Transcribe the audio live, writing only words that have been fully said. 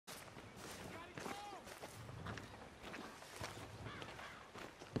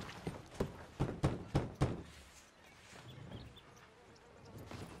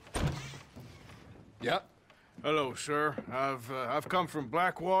Yep. Hello, sir. I've come from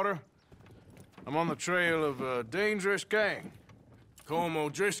Blackwater. I'm on the trail of a dangerous gang. Colm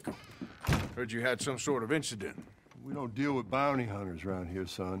O'Driscoll. Heard you had some sort of incident. We don't deal with bounty hunters around here,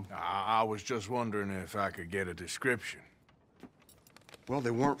 son. I was just wondering if I could get a description. Well, they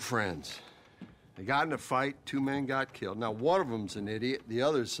weren't friends. They got in a fight, 2 men got killed. Now, one of them's an idiot, the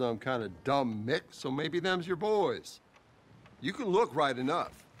other's some kind of dumb Mick, so maybe them's your boys. You can look right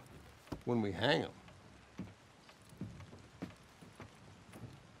enough when we hang them.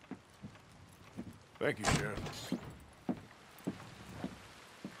 Thank you, Sheriff.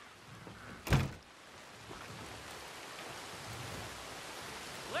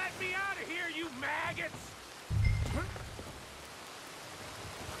 Let me out of here, you maggots!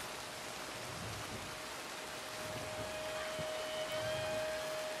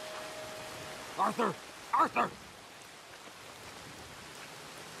 Arthur! Arthur!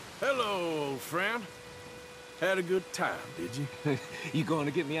 Hello, old friend. Had a good time, did you? You going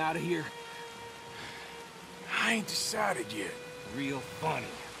to get me out of here? I ain't decided yet. Real funny.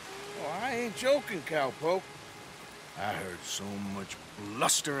 Oh, I ain't joking, cowpoke. I heard so much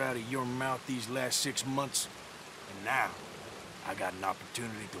bluster out of your mouth these last 6 months, and now I got an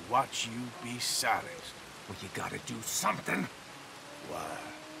opportunity to watch you be silenced. Well, you gotta do something. Why?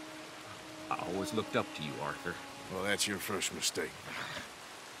 I always looked up to you, Arthur. Well, that's your first mistake.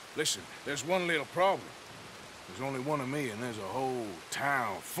 Listen, there's one little problem. There's only one of me, and there's a whole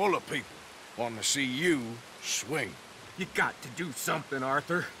town full of people wanting to see you swing. You got to do something,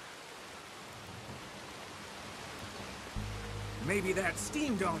 Arthur. Maybe that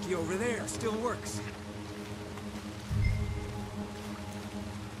steam donkey over there still works.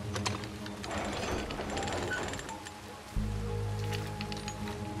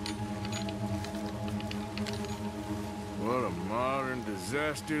 What a modern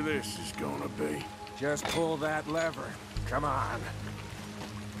disaster this is gonna be. Just pull that lever. Come on.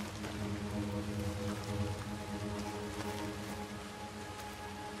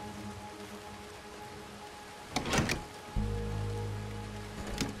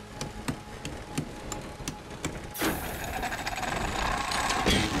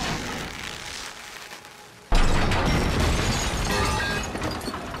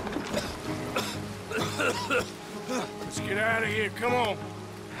 Let's get out of here, come on.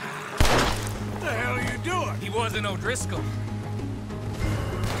 What the hell are you doing? He wasn't O'Driscoll.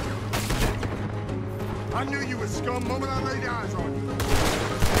 I knew you were scum the moment I laid eyes on you.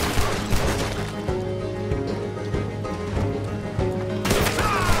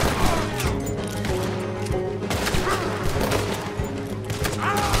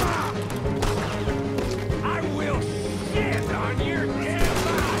 I will shit on your damn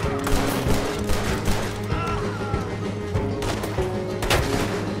body!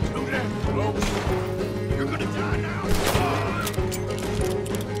 Do that, folks. You're gonna die now!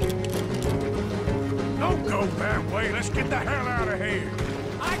 Don't go that way. Let's get the hell out of here.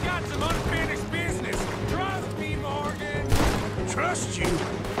 I got some unfinished business. Trust me, Morgan. Trust you?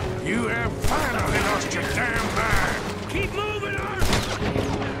 You have finally lost your damn mind. Keep moving, Art.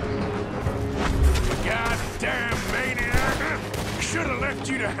 Goddamn maniac. Should have left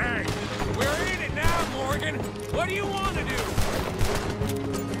you to hang. We're in it now, Morgan. What do you want to do?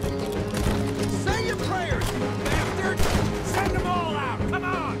 Say your prayers, you bastard! Send them all out. Come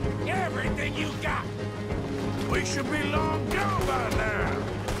on. Everything you got. We should be long gone by now.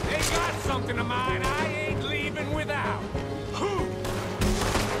 They got something of mine I ain't leaving without. Who?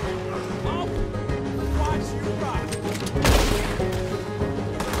 Oh, watch you rock.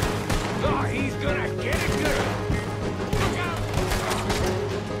 Oh, he's gonna get it good. Look out!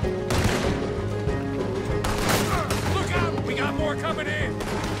 Look out! We got more coming in.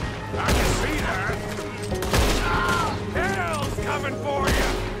 I can see that. Hell's coming for you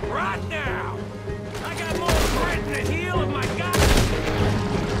right now. I got more grit in the heel of my gut.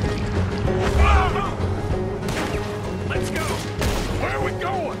 Whoa! Let's go. Where are we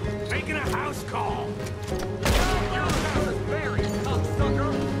going? Making a house call.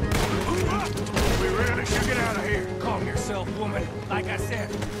 We really should get out of here. Calm yourself, woman. Like I said,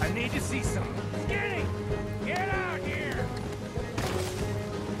 I need to see some. Skinny! Get out here!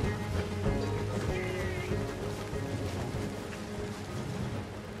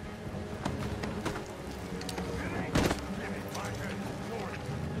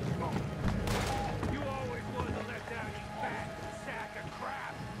 You always was a letdown, you fat sack of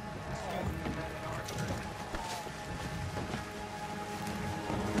crap.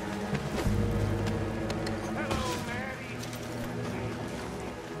 Hello, Maddie.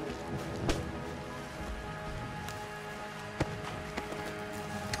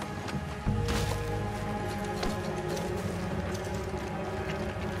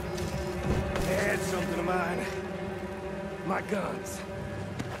 mine. My guns.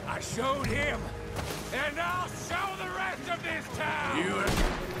 I showed him, and I'll show the rest of this town! You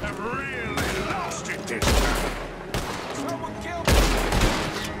have really lost it this time. Someone killed me!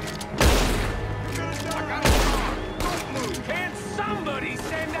 I got a car! Don't move! Can somebody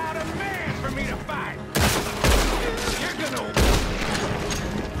send out a man for me to fight? You're gonna...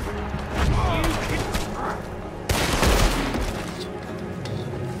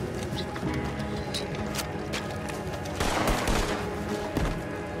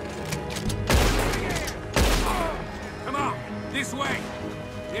 Come on, this way.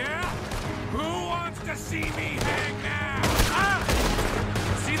 Yeah? Who wants to see me hang now? Ah!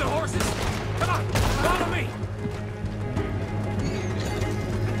 See the horses? Come on, follow me.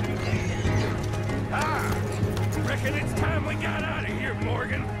 Ah! Reckon it's time we got out of here,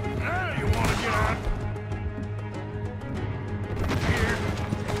 Morgan. Ah, you want to get out? Here.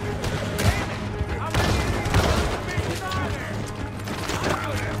 Damn it! I'm ready to be started.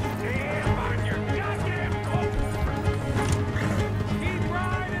 Damn on your goddamn coat. Keep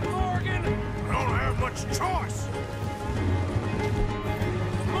riding, Morgan. I don't have much choice.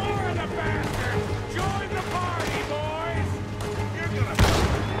 More of the bastards. Join the party, boys. You're gonna...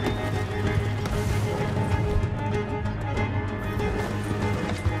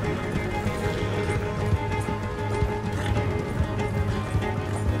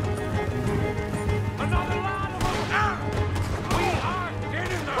 Another lot of them! Ah! We are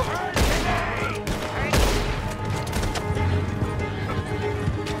getting the herd today!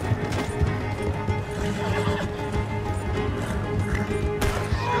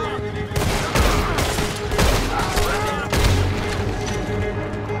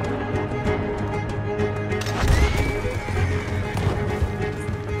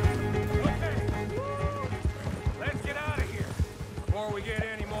 Okay. Let's get out of here before we get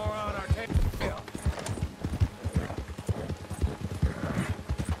any more on our tail.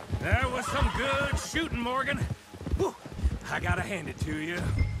 That was some good shooting, Morgan. Whew. I gotta hand it to you.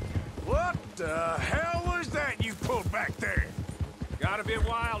 What the hell was that you pulled back there? Got a bit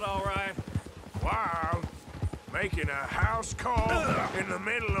wild, all right. Wild? Making a house call in the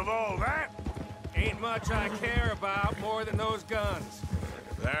middle of all that? Ain't much I care about more than those guns.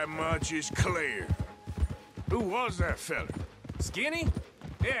 That much is clear. Who was that fella? Skinny?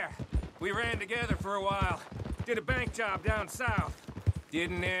 Yeah, we ran together for a while. Did a bank job down south.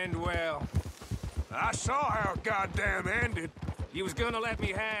 Didn't end well. I saw how it goddamn ended. He was gonna let me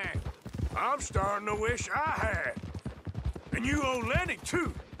hang. I'm starting to wish I had. And you owe Lenny,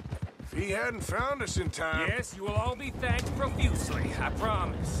 too. If he hadn't found us in time... Yes, you will all be thanked profusely, I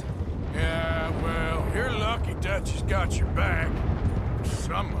promise. Yeah, well, you're lucky Dutch has got your back. For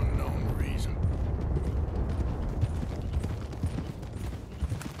some unknown reason.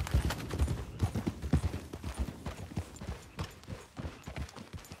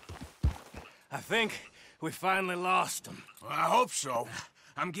 I think we finally lost him. Well, I hope so.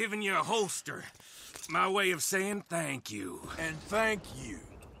 I'm giving you a holster. My way of saying thank you. And thank you.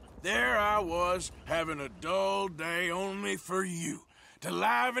 There I was, having a dull day only for you. To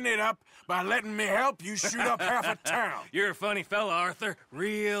liven it up by letting me help you shoot up half a town. You're a funny fella, Arthur.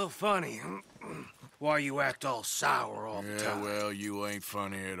 Real funny. Why you act all sour all the Yeah, time? well, you ain't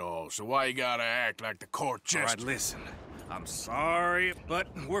funny at all. So why you gotta act like the court All jester? right, listen. I'm sorry, but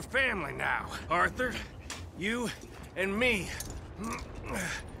we're family now. Arthur, you and me.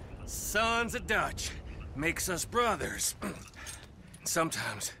 Sons of Dutch. Makes us brothers.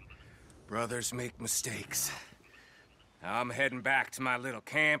 Sometimes brothers make mistakes. Now I'm heading back to my little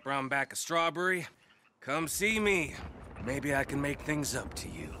camp around back of Strawberry. Come see me. Maybe I can make things up to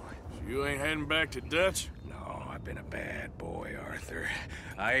you. You ain't heading back to Dutch? No, I've been a bad boy, Arthur.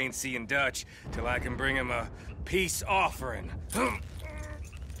 I ain't seeing Dutch till I can bring him a peace offering.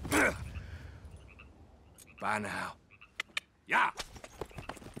 Bye now. Yeah.